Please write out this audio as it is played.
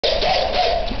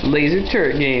Laser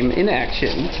turret game in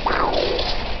action.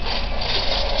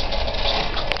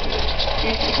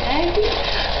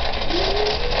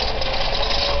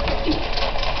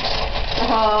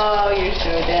 Oh, you're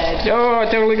so dead. Oh, I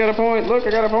totally got a point. Look,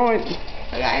 I got a point.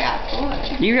 I got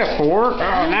 4. You got 4? Oh,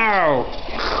 no.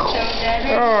 So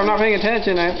dead. Oh, I'm not paying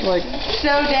attention. I have like...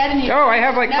 So dead and you... Oh, I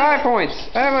have like 5 points.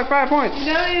 I have like 5 points.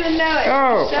 You don't even know it.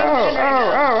 Oh, so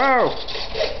oh.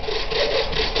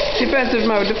 Defensive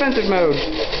mode, defensive mode.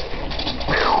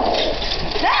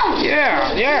 No!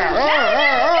 Yeah.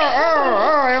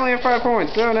 Oh, I only have 5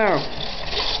 points. Oh, no.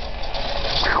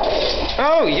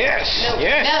 Oh, yes. No,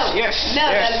 yes. no, Yes. no,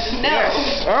 Yes. that is no.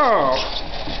 Yes. Oh,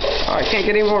 I can't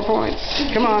get any more points.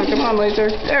 Come on, laser.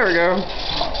 There we go.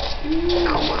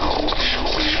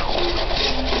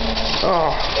 Oh,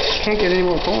 can't get any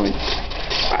more points.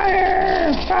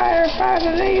 Fire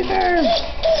the laser.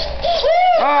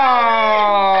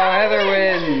 Oh, Heather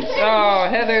wins. Oh,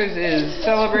 Heather's is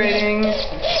celebrating,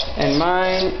 and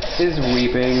mine is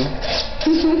weeping.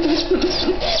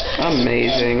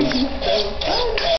 Amazing.